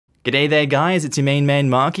G'day there guys, it's your main man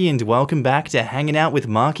Markee and welcome back to Hanging Out with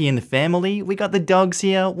Markee and the family. We got the dogs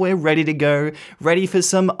here, we're ready to go, ready for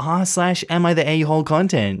some r/AmITheA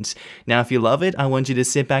content. Now if you love it, I want you to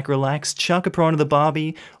sit back, relax, chuck a prawn to the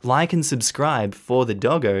Barbie, like and subscribe for the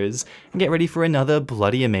doggos, and get ready for another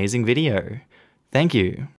bloody amazing video. Thank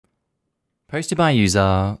you. Posted by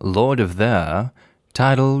user Lord of the,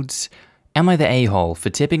 titled, Am I the a-hole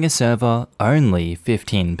for tipping a server only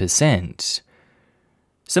 15%?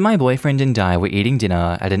 So my boyfriend and I were eating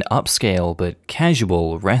dinner at an upscale but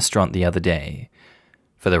casual restaurant the other day.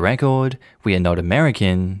 For the record, we are not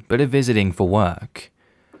American, but are visiting for work.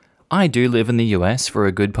 I do live in the US for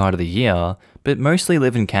a good part of the year, but mostly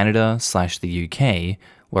live in Canada/the UK,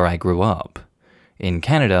 where I grew up. In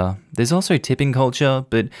Canada, there's also tipping culture,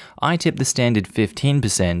 but I tip the standard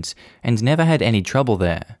 15% and never had any trouble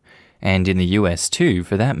there, and in the US too,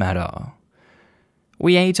 for that matter.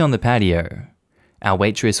 We ate on the patio. Our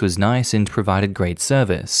waitress was nice and provided great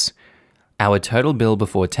service. Our total bill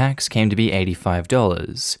before tax came to be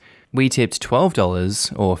 $85. We tipped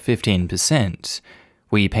 $12, or 15%.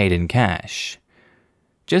 We paid in cash.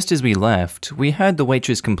 Just as we left, we heard the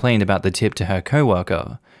waitress complain about the tip to her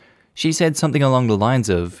coworker. She said something along the lines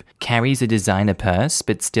of, carries a designer purse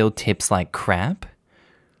but still tips like crap?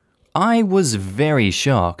 I was very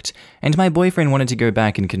shocked, and my boyfriend wanted to go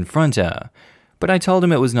back and confront her, but I told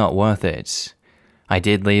him it was not worth it. I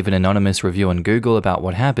did leave an anonymous review on Google about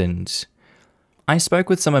what happened. I spoke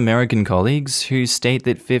with some American colleagues who state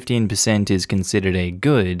that 15% is considered a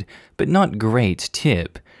good, but not great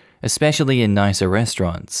tip, especially in nicer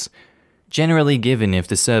restaurants, generally given if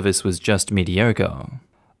the service was just mediocre.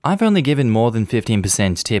 I've only given more than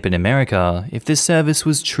 15% tip in America if the service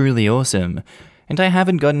was truly awesome, and I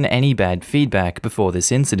haven't gotten any bad feedback before this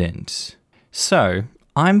incident. So,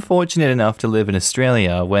 I'm fortunate enough to live in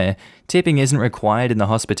Australia where tipping isn't required in the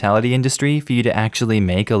hospitality industry for you to actually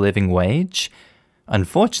make a living wage.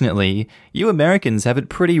 Unfortunately, you Americans have it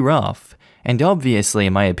pretty rough, and obviously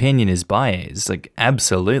my opinion is biased,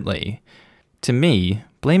 absolutely. To me,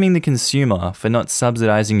 blaming the consumer for not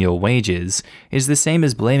subsidizing your wages is the same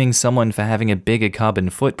as blaming someone for having a bigger carbon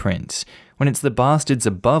footprint, when it's the bastards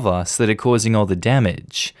above us that are causing all the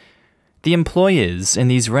damage. The employers in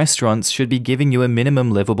these restaurants should be giving you a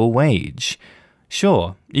minimum livable wage.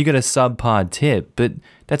 Sure, you got a subpar tip, but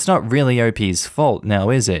that's not really OP's fault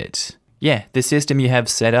now, is it? Yeah, the system you have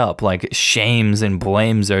set up shames and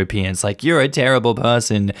blames OP, and it's you're a terrible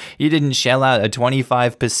person, you didn't shell out a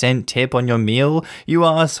 25% tip on your meal, you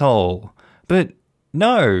asshole. But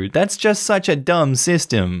no, that's just such a dumb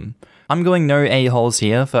system. I'm going no a-holes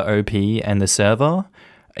here for OP and the server.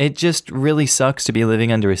 It just really sucks to be living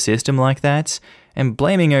under a system like that, and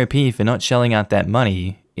blaming OP for not shelling out that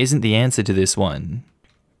money isn't the answer to this one.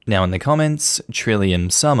 Now in the comments, Trillium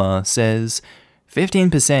Summer says,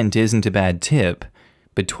 15% isn't a bad tip,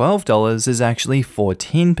 but $12 is actually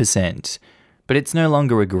 14%, but it's no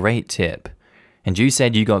longer a great tip, and you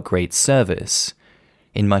said you got great service.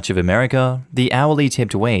 In much of America, the hourly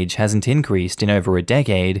tipped wage hasn't increased in over a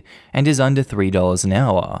decade and is under $3 an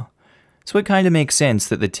hour. So it kinda makes sense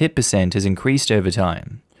that the tip percent has increased over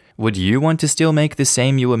time. Would you want to still make the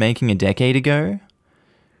same you were making a decade ago?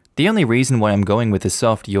 The only reason why I'm going with the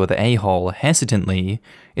soft you're the a-hole hesitantly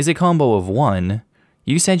is a combo of 1,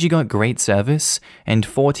 you said you got great service, and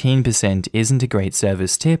 14% isn't a great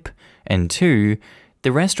service tip, and 2,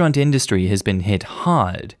 the restaurant industry has been hit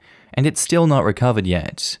hard, and it's still not recovered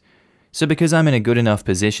yet. So because I'm in a good enough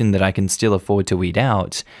position that I can still afford to eat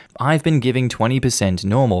out, I've been giving 20%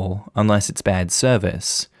 normal, unless it's bad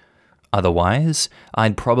service. Otherwise,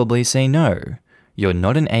 I'd probably say no, you're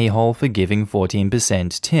not an a-hole for giving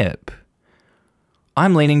 14% tip.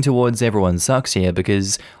 I'm leaning towards everyone sucks here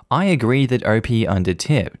because I agree that OP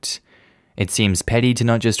undertipped. It seems petty to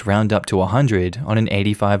not just round up to 100 on an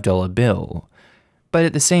 $85 bill. But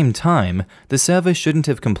at the same time, the server shouldn't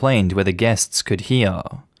have complained where the guests could hear.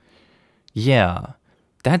 Yeah,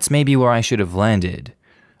 that's maybe where I should have landed.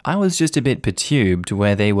 I was just a bit perturbed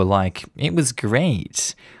where they were like, it was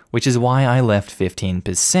great, which is why I left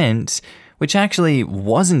 15%, which actually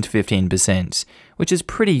wasn't 15%, which is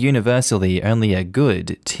pretty universally only a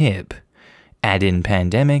good tip. Add in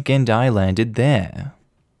pandemic and I landed there.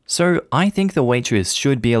 So I think the waitress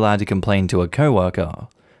should be allowed to complain to a coworker.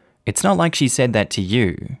 It's not like she said that to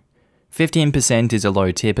you. 15% is a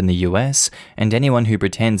low tip in the US, and anyone who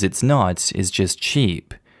pretends it's not is just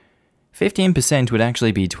cheap. 15% would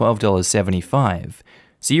actually be $12.75,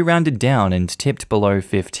 so you rounded down and tipped below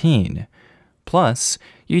 15. Plus,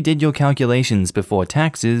 you did your calculations before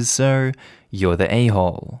taxes, so you're the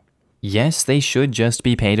a-hole. Yes, they should just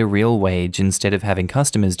be paid a real wage instead of having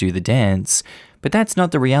customers do the dance, but that's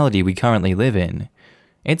not the reality we currently live in.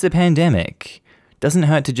 It's a pandemic. Doesn't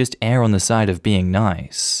hurt to just err on the side of being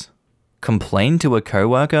nice. Complain to a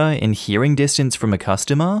coworker in hearing distance from a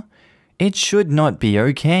customer? It should not be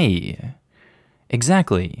okay.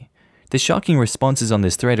 Exactly. The shocking responses on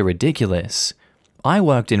this thread are ridiculous. I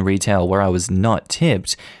worked in retail where I was not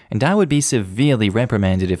tipped, and I would be severely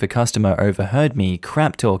reprimanded if a customer overheard me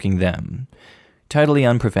crap-talking them. Totally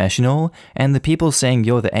unprofessional, and the people saying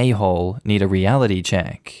you're the a-hole need a reality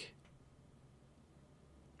check.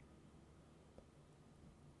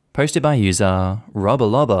 Posted by user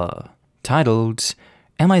Robbalobba, titled,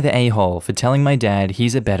 "Am I the a-hole for telling my dad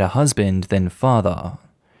he's a better husband than father?"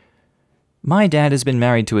 My dad has been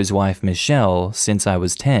married to his wife Michelle since I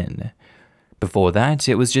was 10. Before that,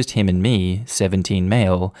 it was just him and me, 17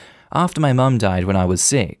 male, after my mum died when I was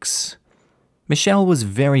 6. Michelle was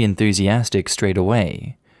very enthusiastic straight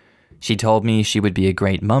away. She told me she would be a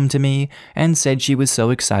great mum to me and said she was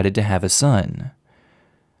so excited to have a son.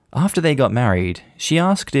 After they got married, she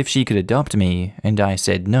asked if she could adopt me, and I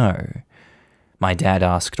said no. My dad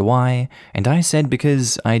asked why, and I said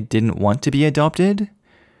because I didn't want to be adopted.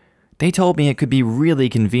 They told me it could be really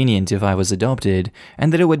convenient if I was adopted,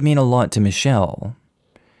 and that it would mean a lot to Michelle.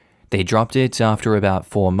 They dropped it after about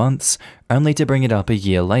 4 months, only to bring it up a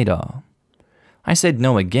year later. I said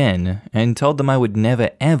no again, and told them I would never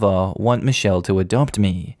ever want Michelle to adopt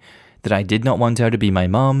me, that I did not want her to be my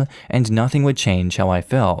mum, and nothing would change how I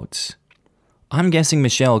felt. I'm guessing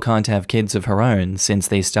Michelle can't have kids of her own since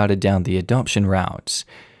they started down the adoption route.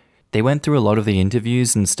 They went through a lot of the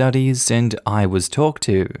interviews and studies, and I was talked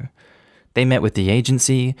to. They met with the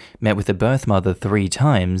agency, met with the birth mother 3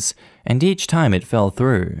 times, and each time it fell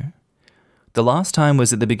through. The last time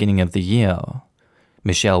was at the beginning of the year.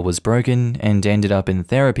 Michelle was broken and ended up in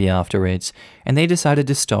therapy after it, and they decided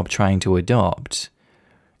to stop trying to adopt.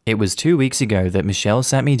 It was 2 weeks ago that Michelle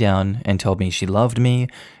sat me down and told me she loved me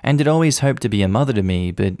and had always hoped to be a mother to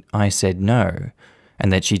me, but I said no,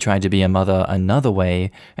 and that she tried to be a mother another way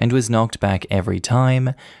and was knocked back every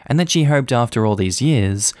time, and that she hoped after all these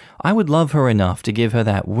years, I would love her enough to give her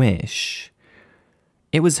that wish.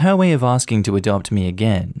 It was her way of asking to adopt me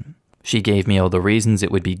again. She gave me all the reasons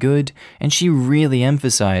it would be good, and she really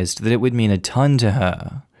emphasized that it would mean a ton to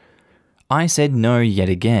her. I said no yet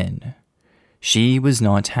again. She was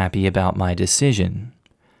not happy about my decision.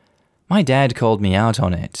 My dad called me out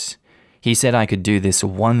on it. He said I could do this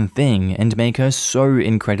one thing and make her so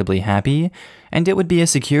incredibly happy, and it would be a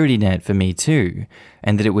security net for me too,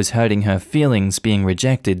 and that it was hurting her feelings being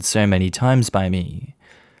rejected so many times by me.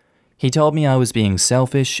 He told me I was being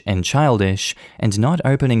selfish and childish and not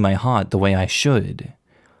opening my heart the way I should.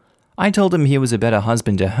 I told him he was a better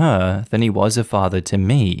husband to her than he was a father to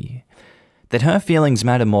me. That her feelings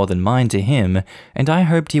matter more than mine to him, and I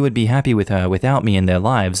hoped he would be happy with her without me in their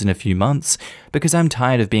lives in a few months, because I'm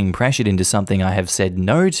tired of being pressured into something I have said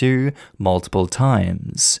no to multiple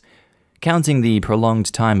times. Counting the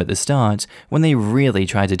prolonged time at the start when they really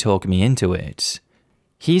tried to talk me into it.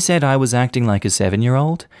 He said I was acting like a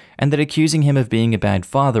 7-year-old, and that accusing him of being a bad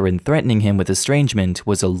father and threatening him with estrangement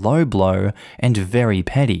was a low blow and very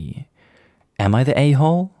petty. Am I the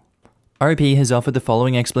a-hole? OP has offered the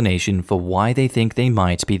following explanation for why they think they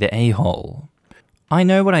might be the a-hole. I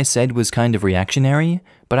know what I said was kind of reactionary,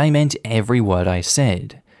 but I meant every word I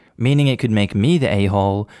said, meaning it could make me the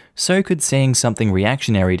a-hole, so could saying something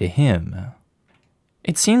reactionary to him.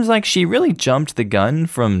 It seems like she really jumped the gun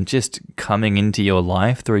from just coming into your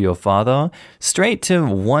life through your father, straight to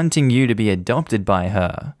wanting you to be adopted by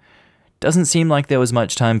her. Doesn't seem like there was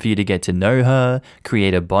much time for you to get to know her,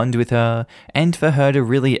 create a bond with her, and for her to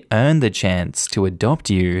really earn the chance to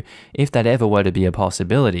adopt you if that ever were to be a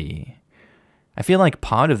possibility. I feel like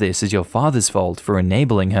part of this is your father's fault for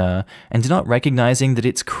enabling her and not recognizing that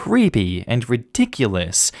it's creepy and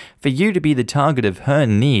ridiculous for you to be the target of her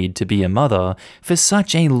need to be a mother for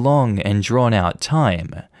such a long and drawn-out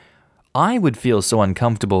time. I would feel so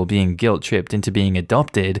uncomfortable being guilt-tripped into being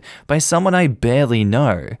adopted by someone I barely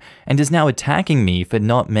know and is now attacking me for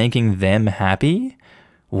not making them happy?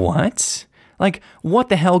 What? Like, what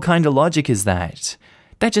the hell kind of logic is that?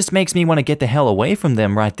 That just makes me want to get the hell away from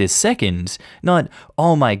them right this second. Not,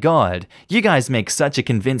 oh my god, you guys make such a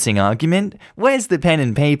convincing argument. Where's the pen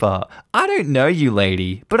and paper? I don't know you,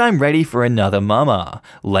 lady, but I'm ready for another mama.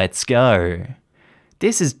 Let's go.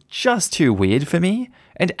 This is just too weird for me,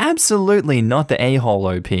 and absolutely not the a-hole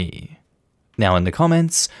OP. Now in the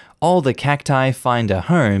comments, all the cacti find a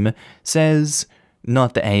home says,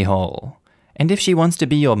 not the a-hole. And if she wants to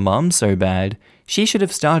be your mum so bad, she should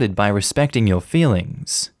have started by respecting your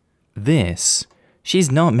feelings.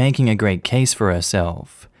 She's not making a great case for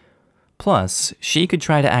herself. Plus, she could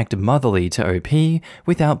try to act motherly to OP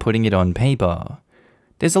without putting it on paper.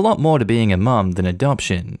 There's a lot more to being a mum than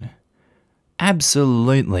adoption.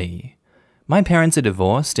 Absolutely. My parents are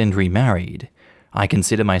divorced and remarried. I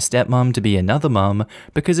consider my stepmom to be another mum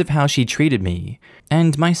because of how she treated me,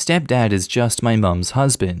 and my stepdad is just my mum's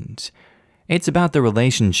husband. It's about the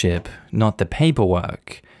relationship, not the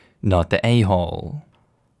paperwork, not the a-hole.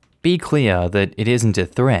 Be clear that it isn't a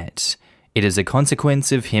threat. It is a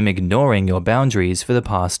consequence of him ignoring your boundaries for the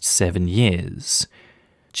past 7 years.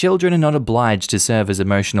 Children are not obliged to serve as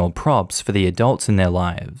emotional props for the adults in their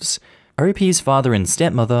lives. OP's father and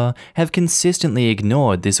stepmother have consistently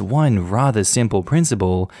ignored this one rather simple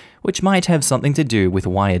principle, which might have something to do with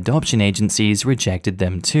why adoption agencies rejected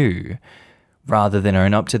them too. Rather than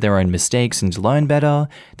own up to their own mistakes and learn better,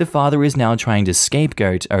 the father is now trying to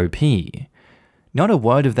scapegoat OP. Not a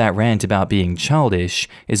word of that rant about being childish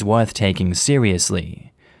is worth taking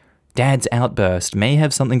seriously. Dad's outburst may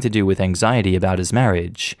have something to do with anxiety about his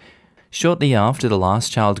marriage. Shortly after the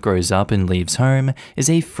last child grows up and leaves home is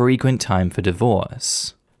a frequent time for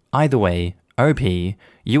divorce. Either way, OP,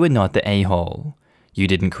 you are not the a-hole. You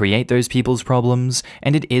didn't create those people's problems,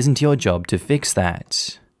 and it isn't your job to fix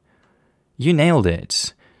that. You nailed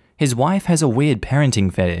it. His wife has a weird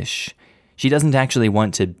parenting fetish. She doesn't actually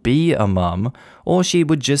want to be a mum, or she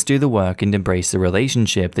would just do the work and embrace the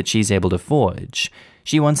relationship that she's able to forge.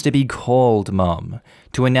 She wants to be called mum,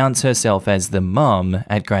 to announce herself as the mum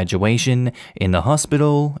at graduation, in the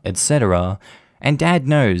hospital, etc. And Dad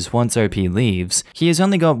knows once OP leaves, he has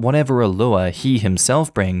only got whatever allure he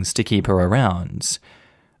himself brings to keep her around.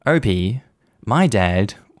 OP, my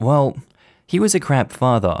dad, well, he was a crap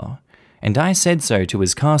father, and I said so to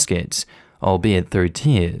his casket, albeit through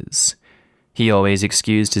tears. He always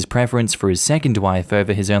excused his preference for his second wife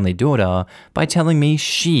over his only daughter by telling me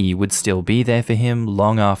she would still be there for him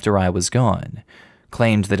long after I was gone,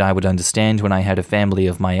 claimed that I would understand when I had a family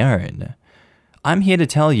of my own. I'm here to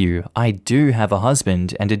tell you I do have a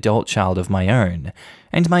husband and adult child of my own,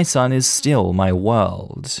 and my son is still my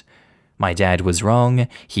world. My dad was wrong,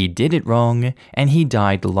 he did it wrong, and he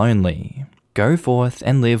died lonely. Go forth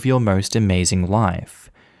and live your most amazing life.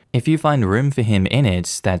 If you find room for him in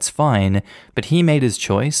it, that's fine, but he made his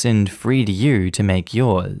choice and freed you to make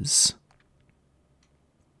yours.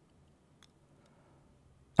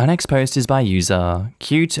 Our next post is by user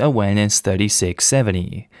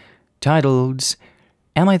CuteAwareness3670, titled,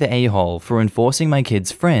 Am I the a-hole for enforcing my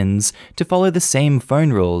kids' friends to follow the same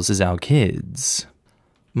phone rules as our kids?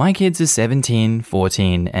 My kids are 17,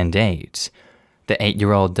 14, and 8. The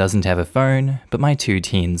 8-year-old doesn't have a phone, but my 2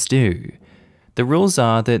 teens do. The rules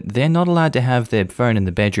are that they're not allowed to have their phone in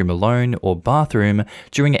the bedroom alone or bathroom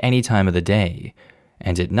during any time of the day,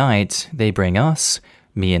 and at night they bring us,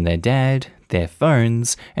 me and their dad, their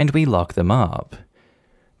phones, and we lock them up.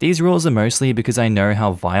 These rules are mostly because I know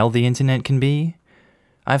how vile the internet can be.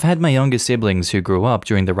 I've had my younger siblings who grew up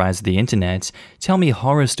during the rise of the internet tell me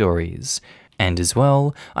horror stories, and as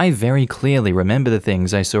well, I very clearly remember the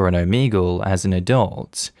things I saw on Omegle as an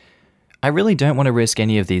adult. I really don't want to risk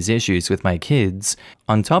any of these issues with my kids.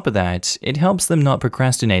 On top of that, it helps them not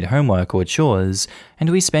procrastinate homework or chores,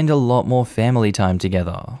 and we spend a lot more family time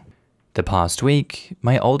together. The past week,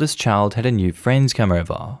 my oldest child had a new friend come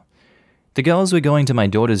over. The girls were going to my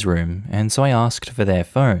daughter's room, and so I asked for their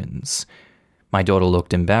phones. My daughter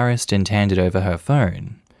looked embarrassed and handed over her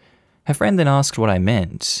phone. Her friend then asked what I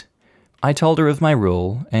meant. I told her of my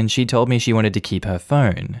rule, and she told me she wanted to keep her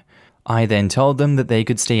phone. I then told them that they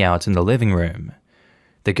could stay out in the living room.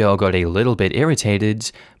 The girl got a little bit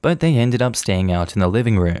irritated, but they ended up staying out in the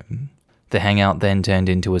living room. The hangout then turned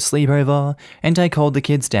into a sleepover, and I called the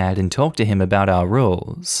kid's dad and talked to him about our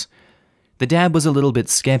rules. The dad was a little bit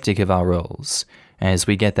skeptic of our rules, as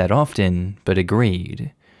we get that often, but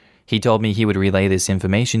agreed. He told me he would relay this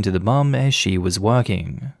information to the mum as she was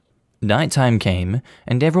working. Nighttime came,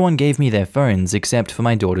 and everyone gave me their phones except for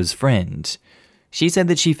my daughter's friend. She said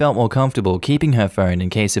that she felt more comfortable keeping her phone in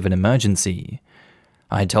case of an emergency.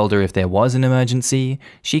 I told her if there was an emergency,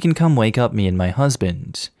 she can come wake up me and my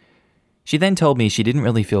husband. She then told me she didn't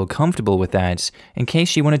really feel comfortable with that in case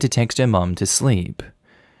she wanted to text her mum to sleep.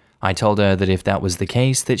 I told her that if that was the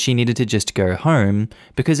case, that she needed to just go home,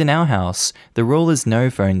 because in our house, the rule is no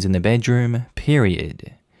phones in the bedroom,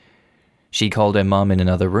 period. She called her mum in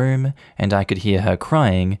another room, and I could hear her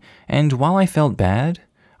crying, and while I felt bad,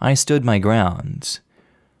 I stood my ground.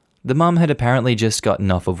 The mum had apparently just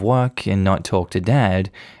gotten off of work and not talked to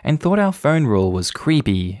dad, and thought our phone rule was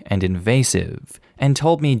creepy and invasive, and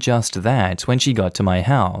told me just that when she got to my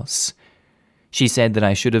house. She said that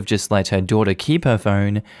I should have just let her daughter keep her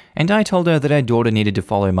phone, and I told her that her daughter needed to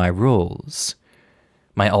follow my rules.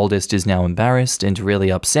 My oldest is now embarrassed and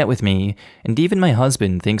really upset with me, and even my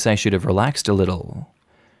husband thinks I should have relaxed a little.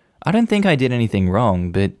 I don't think I did anything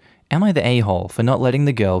wrong, but am I the a-hole for not letting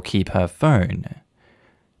the girl keep her phone?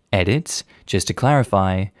 Edit, just to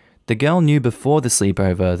clarify, the girl knew before the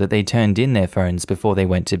sleepover that they turned in their phones before they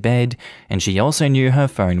went to bed, and she also knew her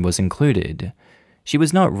phone was included. She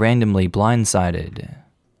was not randomly blindsided.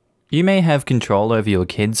 You may have control over your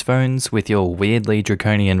kids' phones with your weirdly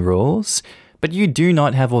draconian rules, but you do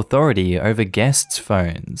not have authority over guests'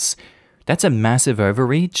 phones. That's a massive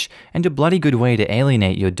overreach and a bloody good way to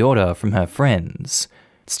alienate your daughter from her friends.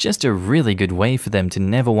 It's just a really good way for them to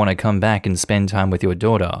never want to come back and spend time with your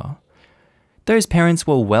daughter. Those parents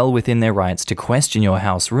were well within their rights to question your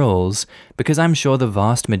house rules, because I'm sure the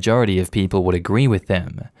vast majority of people would agree with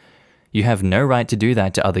them. You have no right to do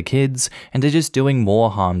that to other kids, and are just doing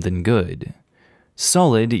more harm than good.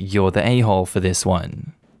 Solid, you're the a-hole for this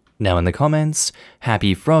one. Now in the comments,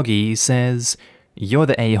 Happy Froggy says, "You're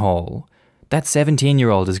the a-hole. That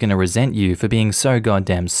 17-year-old is gonna resent you for being so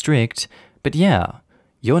goddamn strict, but yeah,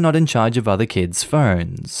 you're not in charge of other kids'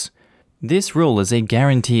 phones. This rule is a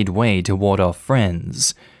guaranteed way to ward off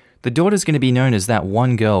friends. The daughter's gonna be known as that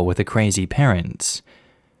one girl with a crazy parent.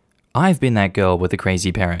 I've been that girl with the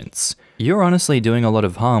crazy parents. You're honestly doing a lot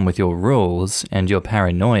of harm with your rules and your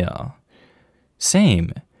paranoia."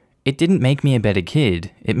 Same. It didn't make me a better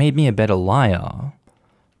kid, it made me a better liar.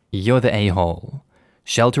 You're the a-hole.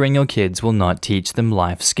 Sheltering your kids will not teach them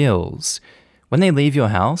life skills. When they leave your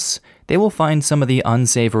house, they will find some of the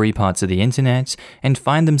unsavory parts of the internet and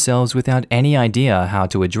find themselves without any idea how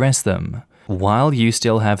to address them. While you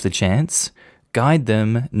still have the chance, guide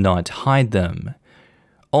them, not hide them.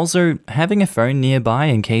 Also, having a phone nearby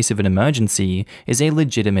in case of an emergency is a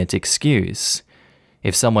legitimate excuse.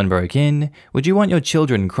 If someone broke in, would you want your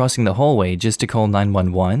children crossing the hallway just to call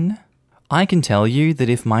 911? I can tell you that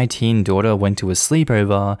if my teen daughter went to a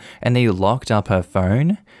sleepover and they locked up her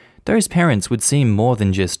phone, those parents would seem more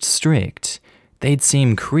than just strict. They'd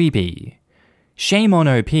seem creepy. Shame on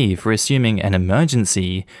OP for assuming an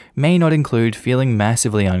emergency may not include feeling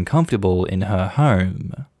massively uncomfortable in her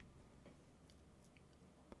home.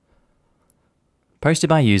 Posted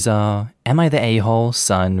by user, Am I the a-hole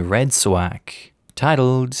son Red Swack?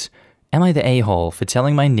 Titled, Am I the a-hole for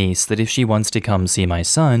telling my niece that if she wants to come see my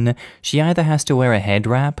son, she either has to wear a head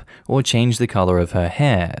wrap or change the color of her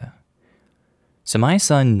hair? So my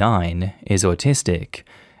son 9 is autistic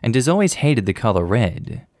and has always hated the color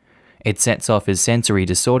red. It sets off his sensory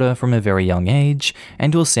disorder from a very young age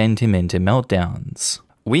and will send him into meltdowns.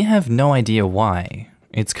 We have no idea why.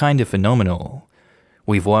 It's kind of phenomenal.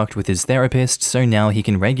 We've worked with his therapist, so now he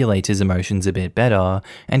can regulate his emotions a bit better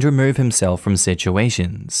and remove himself from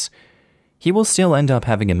situations. He will still end up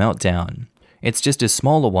having a meltdown. It's just a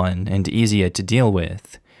smaller one and easier to deal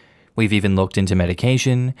with. We've even looked into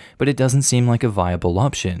medication, but it doesn't seem like a viable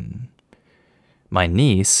option. My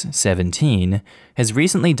niece, 17, has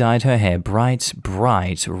recently dyed her hair bright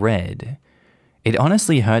red. It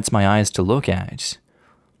honestly hurts my eyes to look at.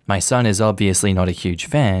 My son is obviously not a huge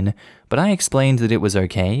fan, but I explained that it was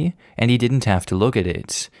okay, and he didn't have to look at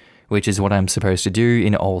it, which is what I'm supposed to do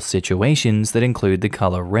in all situations that include the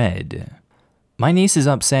color red. My niece is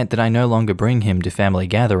upset that I no longer bring him to family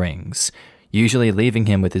gatherings, usually leaving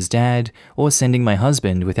him with his dad or sending my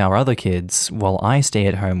husband with our other kids while I stay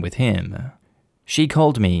at home with him. She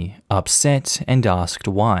called me, upset, and asked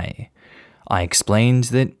why. I explained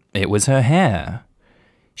that it was her hair.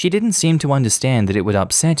 She didn't seem to understand that it would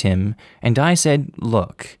upset him, and I said,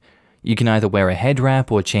 look, you can either wear a head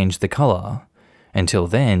wrap or change the color. Until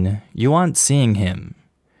then, you aren't seeing him.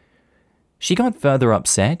 She got further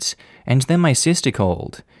upset, and then my sister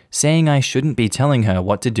called, saying I shouldn't be telling her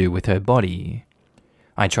what to do with her body.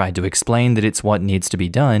 I tried to explain that it's what needs to be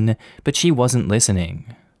done, but she wasn't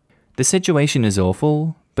listening. The situation is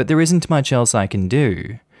awful, but there isn't much else I can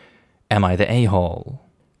do. Am I the a-hole?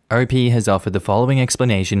 OP has offered the following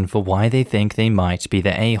explanation for why they think they might be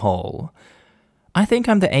the a-hole. I think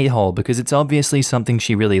I'm the a-hole because it's obviously something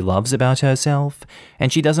she really loves about herself,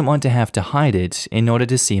 and she doesn't want to have to hide it in order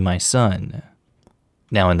to see my son.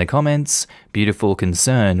 Now in the comments, Beautiful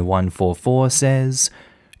Concern 144 says,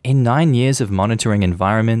 in 9 years of monitoring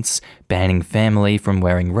environments, banning family from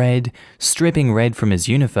wearing red, stripping red from his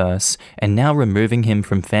universe, and now removing him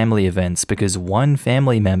from family events because one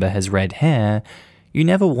family member has red hair, you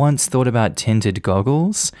never once thought about tinted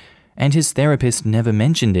goggles? And his therapist never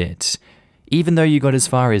mentioned it. Even though you got as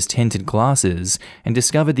far as tinted glasses and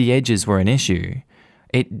discovered the edges were an issue,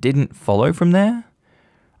 it didn't follow from there?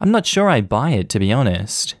 I'm not sure I buy it, to be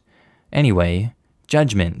honest. Anyway,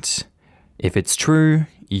 judgment. If it's true,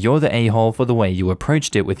 you're the a-hole for the way you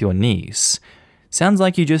approached it with your niece. Sounds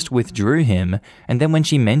like you just withdrew him, and then when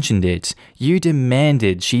she mentioned it, you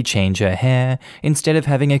demanded she change her hair instead of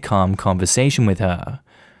having a calm conversation with her.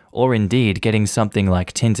 Or indeed getting something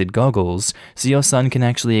like tinted goggles so your son can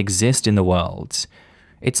actually exist in the world.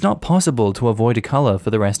 It's not possible to avoid a color for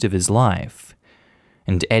the rest of his life.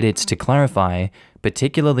 And edits to clarify,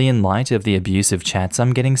 particularly in light of the abusive chats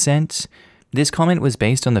I'm getting sent, this comment was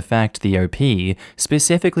based on the fact the OP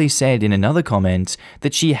specifically said in another comment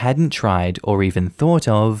that she hadn't tried or even thought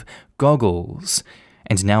of goggles,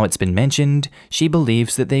 and now it's been mentioned, she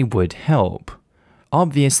believes that they would help.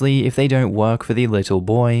 Obviously, if they don't work for the little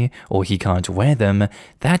boy, or he can't wear them,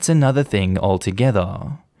 that's another thing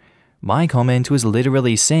altogether. My comment was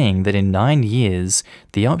literally saying that in 9 years,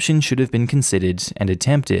 the option should have been considered and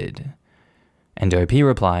attempted. And OP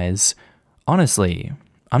replies, honestly,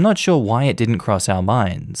 I'm not sure why it didn't cross our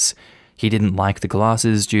minds. He didn't like the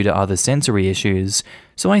glasses due to other sensory issues,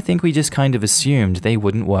 so I think we just kind of assumed they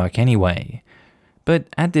wouldn't work anyway. But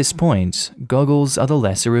at this point, goggles are the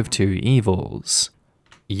lesser of two evils.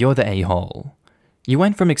 You're the a-hole. You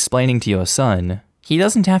went from explaining to your son, he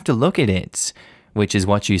doesn't have to look at it, which is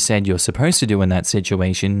what you said you're supposed to do in that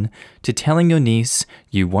situation, to telling your niece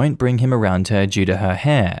you won't bring him around her due to her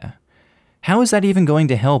hair. How is that even going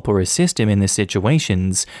to help or assist him in the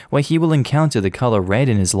situations where he will encounter the color red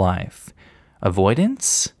in his life?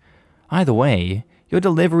 Avoidance? Either way, your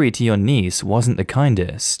delivery to your niece wasn't the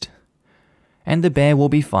kindest. And the bear will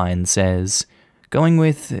be fine says, going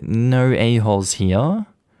with no a-holes here?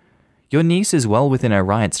 Your niece is well within her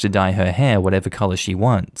rights to dye her hair whatever color she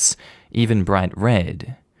wants, even bright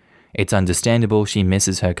red. It's understandable she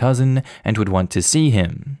misses her cousin and would want to see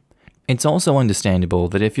him. It's also understandable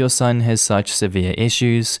that if your son has such severe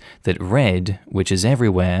issues that red, which is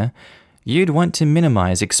everywhere, you'd want to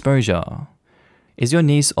minimize exposure. Is your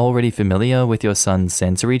niece already familiar with your son's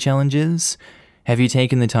sensory challenges? Have you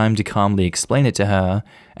taken the time to calmly explain it to her,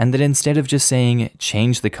 and that instead of just saying,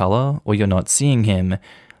 change the color or you're not seeing him,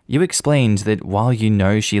 you explained that while you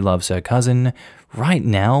know she loves her cousin, right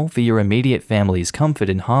now, for your immediate family's comfort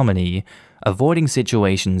and harmony, avoiding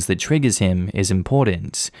situations that triggers him is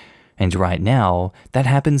important. And right now, that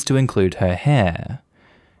happens to include her hair.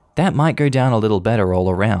 That might go down a little better all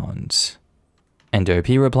around. And OP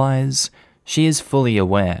replies, she is fully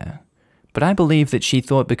aware. But I believe that she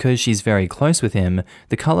thought because she's very close with him,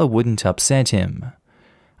 the color wouldn't upset him.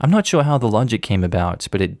 I'm not sure how the logic came about,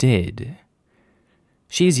 but it did.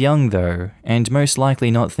 She's young though, and most likely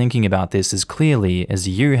not thinking about this as clearly as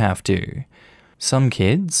you have to. Some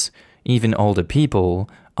kids, even older people,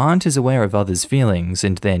 aren't as aware of others' feelings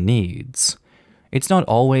and their needs. It's not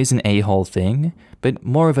always an a-hole thing, but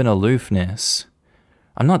more of an aloofness.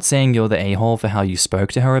 I'm not saying you're the a-hole for how you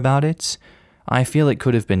spoke to her about it. I feel it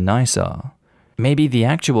could have been nicer. Maybe the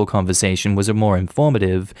actual conversation was more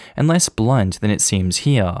informative and less blunt than it seems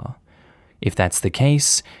here. If that's the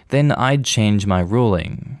case, then I'd change my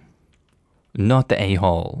ruling. Not the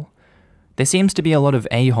a-hole. There seems to be a lot of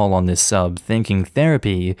a-hole on this sub thinking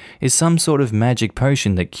therapy is some sort of magic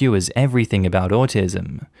potion that cures everything about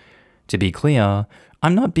autism. To be clear,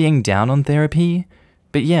 I'm not being down on therapy,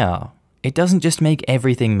 but yeah, it doesn't just make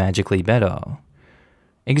everything magically better.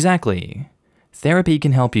 Exactly. Therapy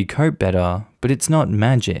can help you cope better, but it's not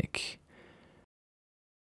magic.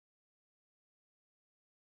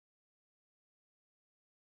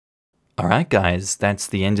 Alright guys, that's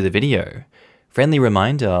the end of the video. Friendly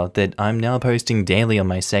reminder that I'm now posting daily on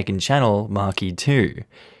my second channel, Markee 2.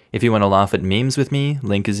 If you want to laugh at memes with me,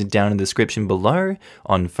 link is down in the description below.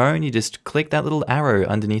 On phone, you just click that little arrow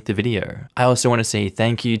underneath the video. I also want to say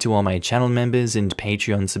thank you to all my channel members and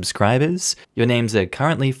Patreon subscribers. Your names are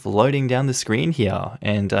currently floating down the screen here,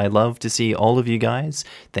 and I love to see all of you guys.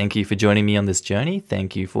 Thank you for joining me on this journey.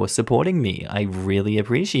 Thank you for supporting me. I really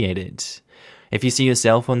appreciate it. If you see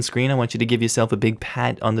yourself on screen, I want you to give yourself a big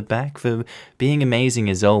pat on the back for being amazing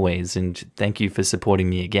as always, and thank you for supporting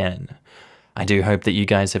me again. I do hope that you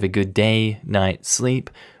guys have a good day, night, sleep,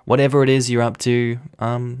 whatever it is you're up to.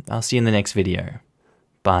 I'll see you in the next video.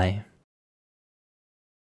 Bye.